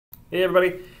Hey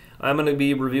everybody, I'm going to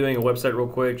be reviewing a website real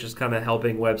quick, just kind of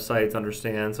helping websites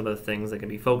understand some of the things they can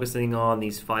be focusing on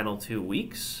these final 2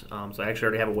 weeks. So I actually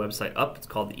already have a website up. It's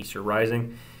called the Easter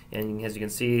Rising, and as you can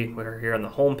see, we're here on the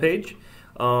home page.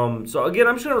 So again,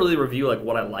 I'm just going to really review like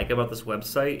what I like about this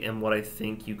website and what I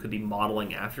think you could be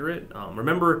modeling after it.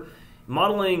 Remember,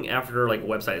 modeling after like a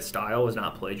website style is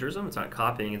not plagiarism. It's not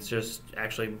copying. It's just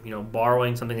actually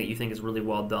borrowing something that you think is really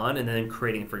well done and then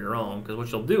creating it for your own. Because what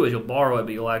you'll do is you'll borrow it,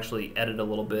 but you'll actually edit a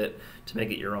little bit to make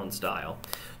it your own style.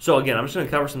 So again, I'm just going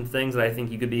to cover some things that I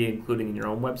think you could be including in your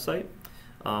own website.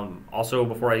 Also,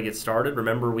 before I get started,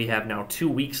 remember we have now 2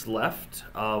 weeks left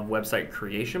of website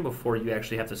creation before you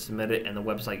actually have to submit it and the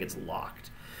website gets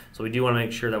locked. So we do want to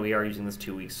make sure that we are using this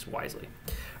 2 weeks wisely.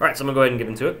 All right, so I'm going to go ahead and get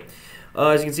into it.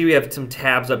 As you can see, we have some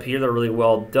tabs up here that are really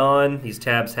well done. These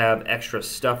tabs have extra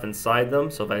stuff inside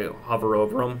them, so if I hover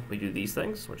over them, we do these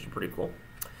things, which is pretty cool.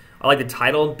 I like the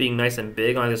title being nice and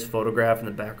big. I like this photograph in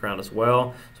the background as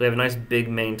well. So we have a nice big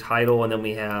main title, and then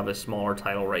we have a smaller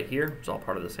title right here. It's all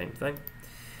part of the same thing.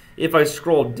 If I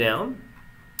scroll down,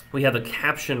 we have the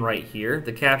caption right here.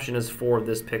 The caption is for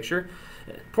this picture.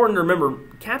 Important to remember,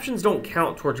 captions don't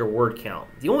count towards your word count.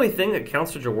 The only thing that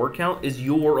counts towards your word count is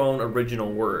your own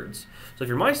original words. So if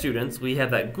you're my students, we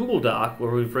have that Google Doc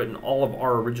where we've written all of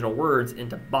our original words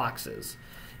into boxes.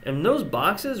 And those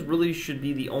boxes really should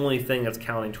be the only thing that's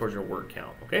counting towards your word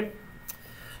count, okay?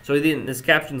 So this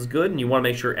caption's good, and you want to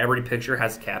make sure every picture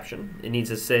has a caption. It needs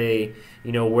to say,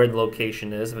 where the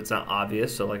location is if it's not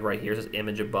obvious. So like right here, it says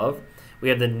image above. We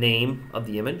have the name of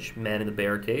the image, Man in the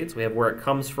Barricades. We have where it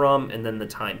comes from, and then the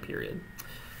time period.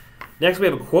 Next, we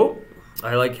have a quote.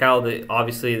 I like how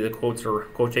obviously the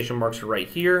quotation marks are right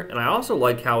here, and I also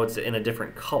like how it's in a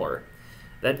different color.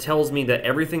 That tells me that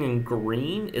everything in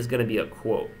green is going to be a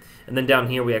quote. And then down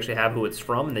here, we actually have who it's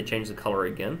from, and they change the color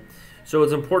again. So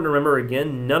it's important to remember,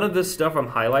 again, none of this stuff I'm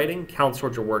highlighting counts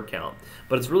towards your word count.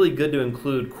 But it's really good to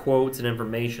include quotes and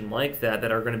information like that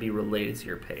that are going to be related to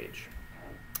your page.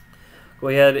 Go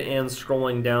ahead and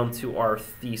scrolling down to our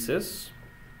thesis.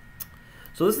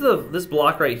 So this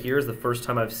block right here is the first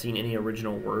time I've seen any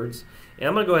original words. And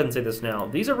I'm going to go ahead and say this now.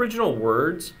 These original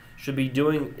words should be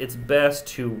doing its best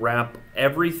to wrap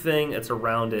everything that's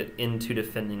around it into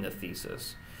defending the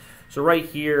thesis. So right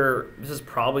here, this is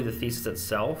probably the thesis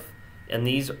itself, and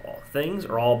these things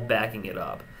are all backing it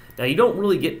up. Now, you don't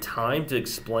really get time to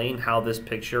explain how this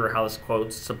picture or how this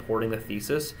quote's supporting the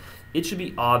thesis. It should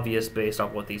be obvious based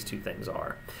off what these two things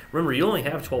are. Remember, you only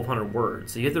have 1,200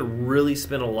 words, so you have to really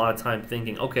spend a lot of time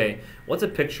thinking, okay, what's a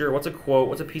picture, what's a quote,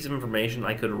 what's a piece of information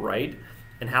I could write,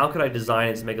 and how could I design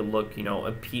it to make it look,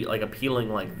 appealing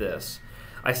like this?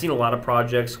 I've seen a lot of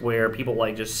projects where people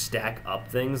just stack up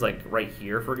things, like right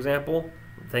here, for example,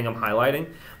 the thing I'm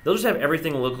highlighting. They'll just have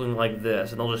everything looking like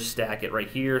this, and they'll just stack it right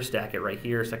here, stack it right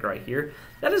here, stack it right here.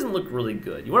 That doesn't look really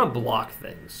good. You want to block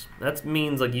things. That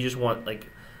means you just want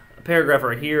a paragraph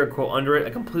right here, a quote under it,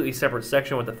 a completely separate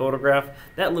section with the photograph.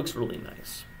 That looks really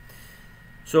nice.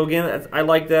 So again, I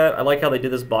like that. I like how they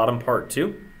did this bottom part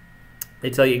too. They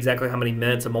tell you exactly how many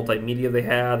minutes of multimedia they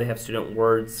have. They have student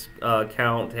words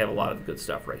count. They have a lot of good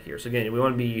stuff right here. So again, we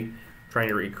want to be trying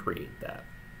to recreate that.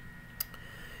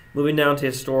 Moving down to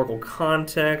historical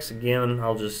context. Again,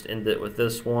 I'll just end it with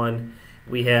this one.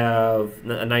 We have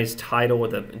a nice title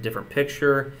with a different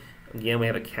picture. Again, we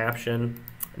have a caption.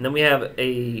 And then we have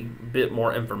a bit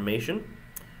more information.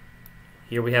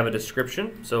 Here we have a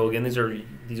description. So again,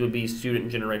 these would be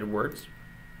student-generated words.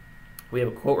 We have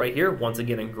a quote right here, once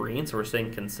again in green, so we're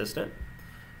staying consistent.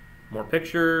 More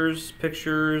pictures,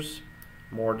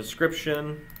 more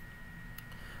description.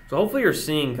 So hopefully you're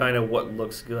seeing kind of what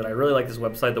looks good. I really like this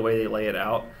website, the way they lay it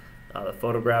out. The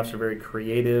photographs are very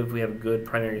creative. We have a good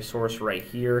primary source right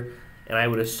here. And I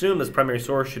would assume this primary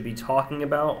source should be talking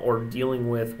about or dealing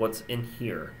with what's in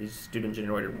here, these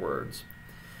student-generated words.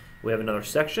 We have another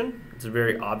section. It's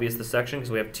very obvious, the section,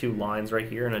 because we have 2 lines right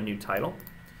here and a new title.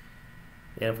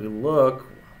 And if we look,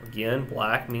 again,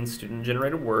 black means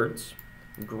student-generated words,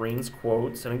 green's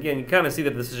quotes, and again, you kind of see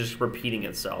that this is just repeating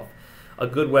itself. A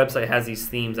good website has these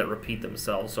themes that repeat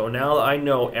themselves. So now I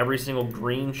know every single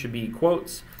green should be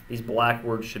quotes, these black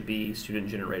words should be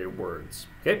student-generated words.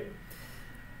 Okay.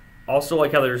 Also,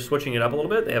 like how they're switching it up a little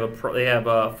bit. They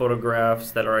have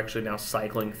photographs that are actually now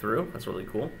cycling through. That's really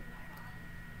cool.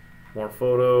 More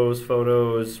photos.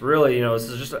 Really, this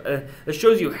is just it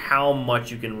shows you how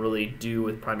much you can really do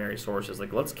with primary sources.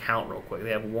 Let's count real quick. They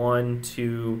have 1,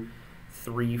 2,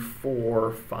 3,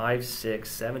 4, 5,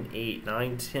 6, 7, 8,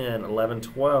 9, 10, 11,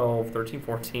 12, 13,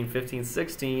 14, 15,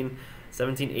 16,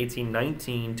 17, 18,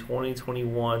 19, 20,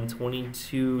 21,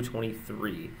 22,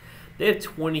 23. they have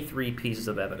 23 pieces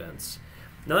of evidence.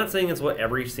 Now, I'm not saying it's what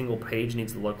every single page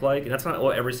needs to look like, and that's not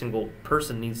what every single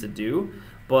person needs to do,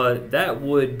 but that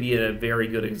would be a very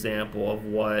good example of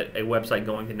what a website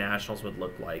going to nationals would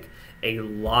look like. A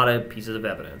lot of pieces of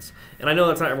evidence. And I know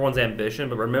that's not everyone's ambition,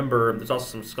 but remember, there's also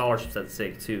some scholarships at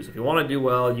stake too. So if you want to do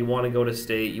well, you want to go to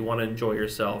state, you want to enjoy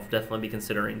yourself, definitely be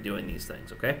considering doing these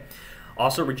things, okay?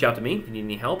 Also, reach out to me if you need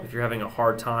any help. If you're having a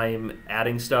hard time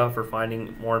adding stuff or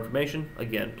finding more information,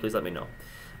 again, please let me know.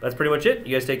 That's pretty much it.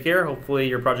 You guys take care. Hopefully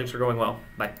your projects are going well.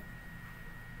 Bye.